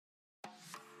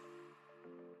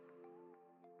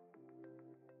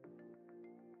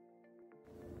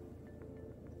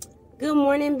Good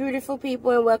morning, beautiful people,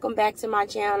 and welcome back to my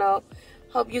channel.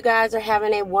 Hope you guys are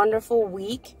having a wonderful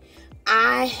week.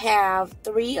 I have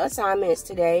 3 assignments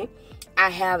today. I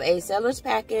have a seller's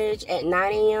package at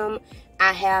 9 a.m.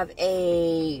 I have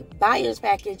a buyer's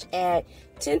package at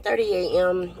 10:30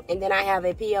 a.m. and then I have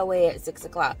a POA at 6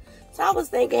 o'clock. So I was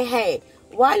thinking, hey,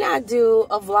 why not do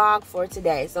a vlog for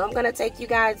today? So I'm going to take you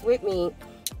guys with me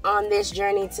on this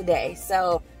journey today.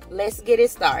 So let's get it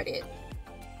started.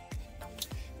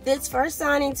 This first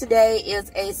signing today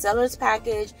is a seller's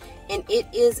package, and it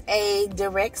is a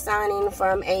direct signing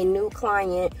from a new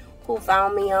client who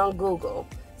found me on Google.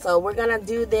 So we're going to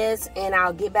do this, and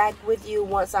I'll get back with you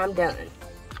once I'm done.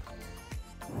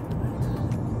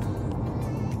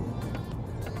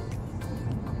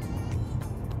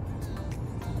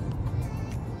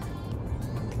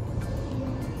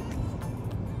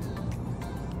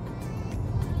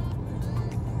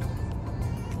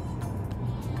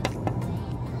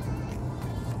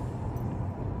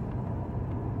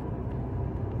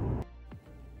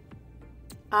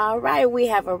 All right, we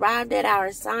have arrived at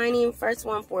our signing, first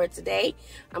one for today.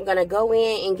 I'm going to go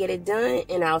in and get it done,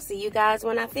 and I'll see you guys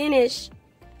when I finish.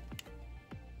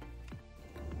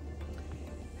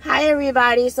 Hi,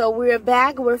 everybody. So we're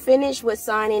back. We're finished with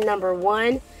signing number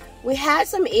 1. We had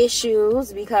some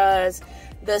issues because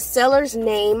the seller's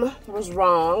name was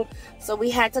wrong. So we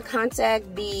had to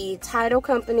contact the title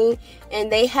company,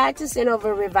 and they had to send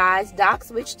over revised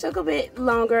docs, which took a bit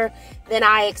longer than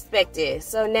I expected.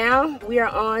 So now we are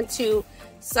on to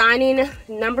signing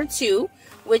number 2,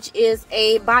 which is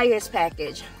a buyer's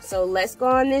package. So let's go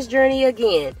on this journey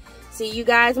again. See you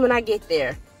guys when I get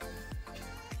there.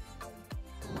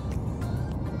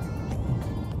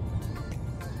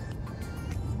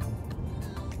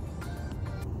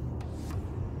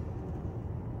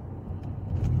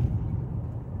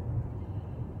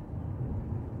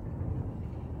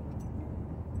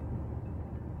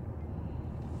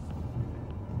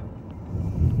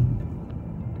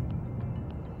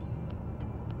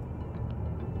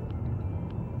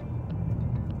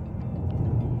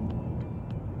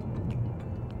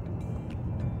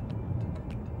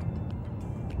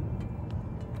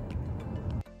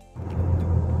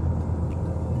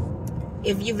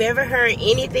 If you've ever heard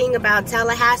anything about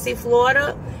Tallahassee,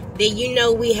 Florida, then you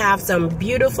know we have some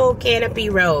beautiful canopy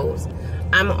roads.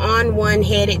 I'm on one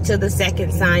headed to the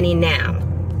second signing now.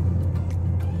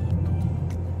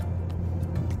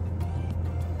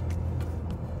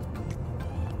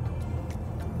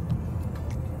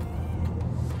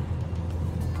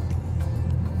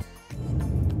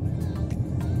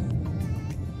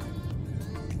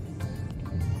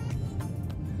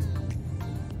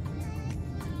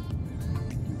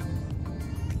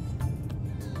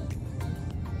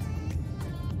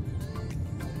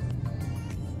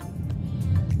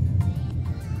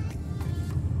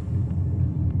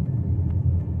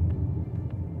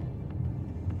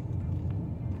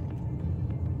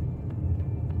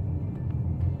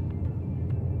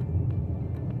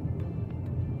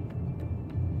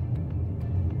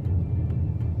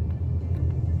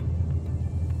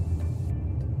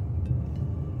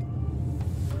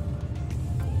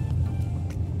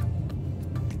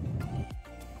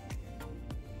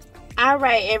 All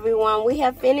right, everyone, we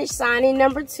have finished signing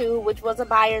number 2, which was a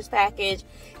buyer's package,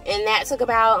 and that took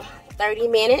about 30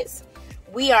 minutes.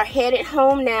 We are headed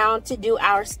home now to do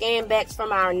our scan backs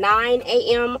from our 9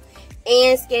 a.m.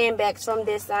 and scan backs from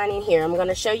this signing here. I'm going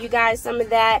to show you guys some of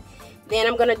that. Then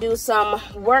I'm going to do some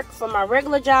work for my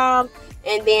regular job,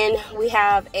 and then we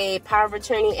have a power of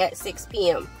attorney at 6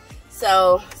 p.m.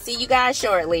 So see you guys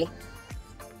shortly.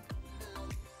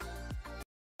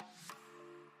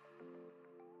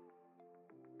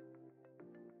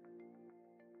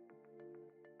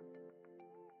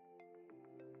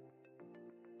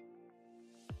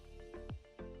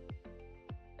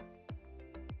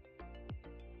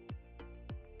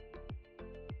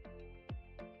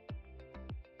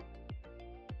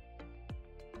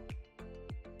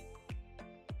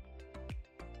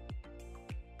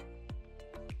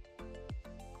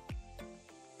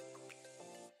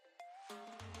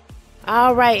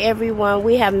 All right, everyone,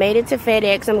 we have made it to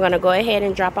FedEx. I'm going to go ahead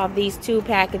and drop off these 2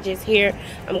 packages here.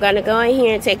 I'm going to go in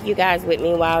here and take you guys with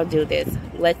me while I do this.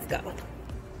 Let's go.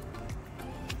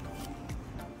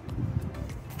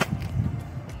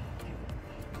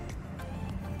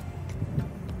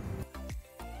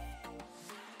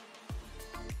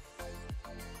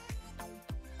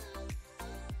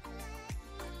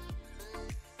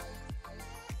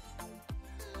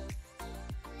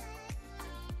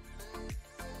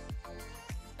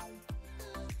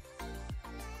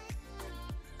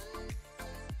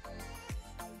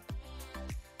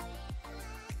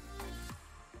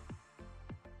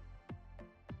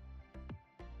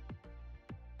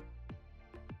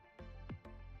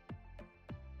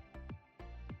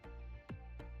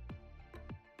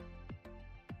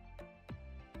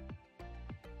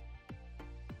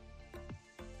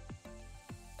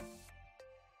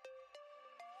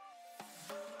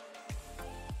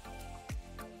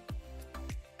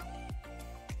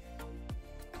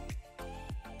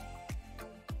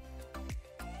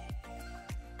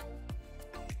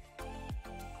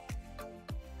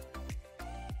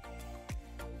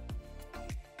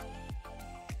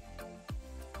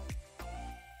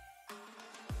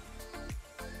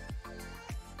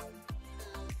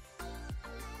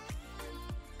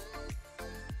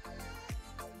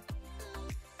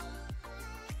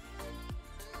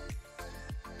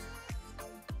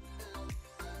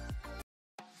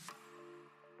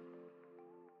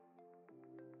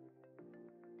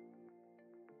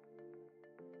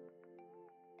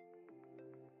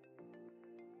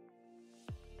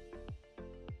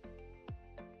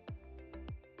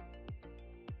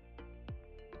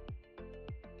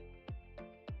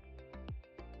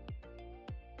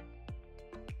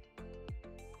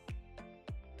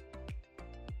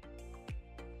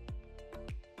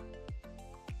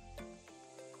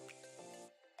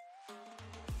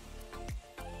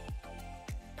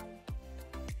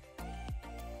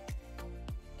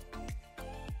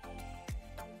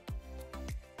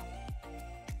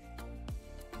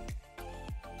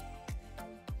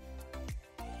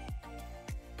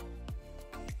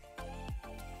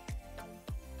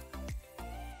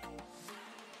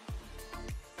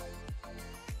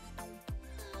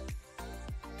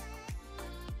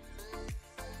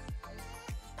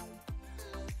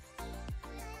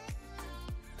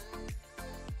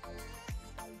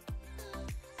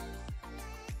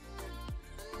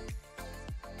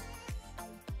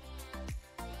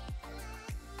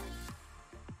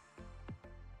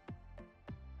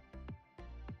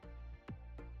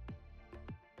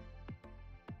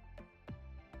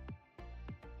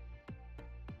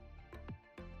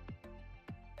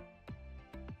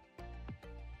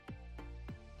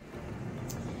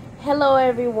 Hello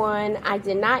everyone. I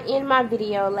did not end my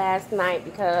video last night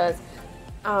because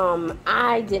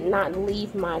I did not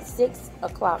leave my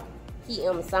 6:00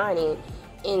 p.m. signing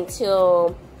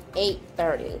until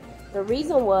 8:30. The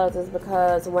reason is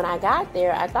because when I got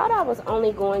there, I thought I was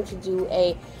only going to do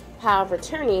a power of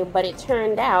attorney, but it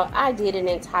turned out I did an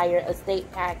entire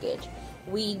estate package.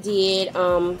 We did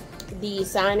the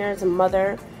signer's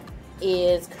mother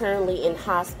is currently in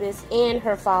hospice, and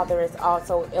her father is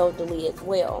also elderly as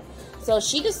well. So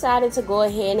she decided to go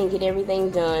ahead and get everything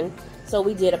done. So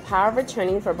we did a power of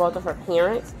attorney for both of her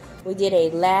parents. We did a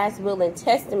last will and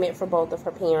testament for both of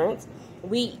her parents.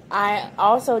 I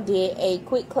also did a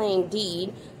quitclaim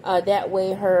deed. That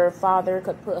way her father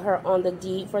could put her on the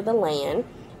deed for the land.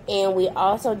 And we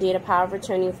also did a power of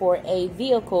attorney for a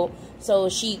vehicle so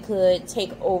she could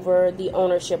take over the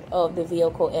ownership of the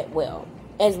vehicle as well.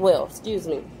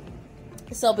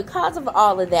 So because of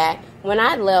all of that, when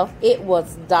I left, it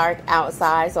was dark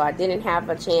outside, so I didn't have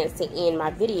a chance to end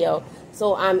my video.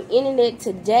 So I'm ending it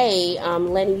today,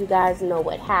 letting you guys know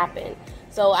what happened.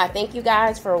 So I thank you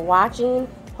guys for watching.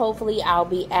 Hopefully I'll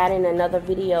be adding another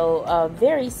video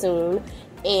very soon,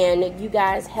 and you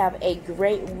guys have a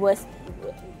great rest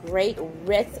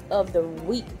of the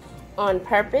week on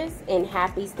purpose, and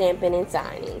happy stamping and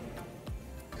signing.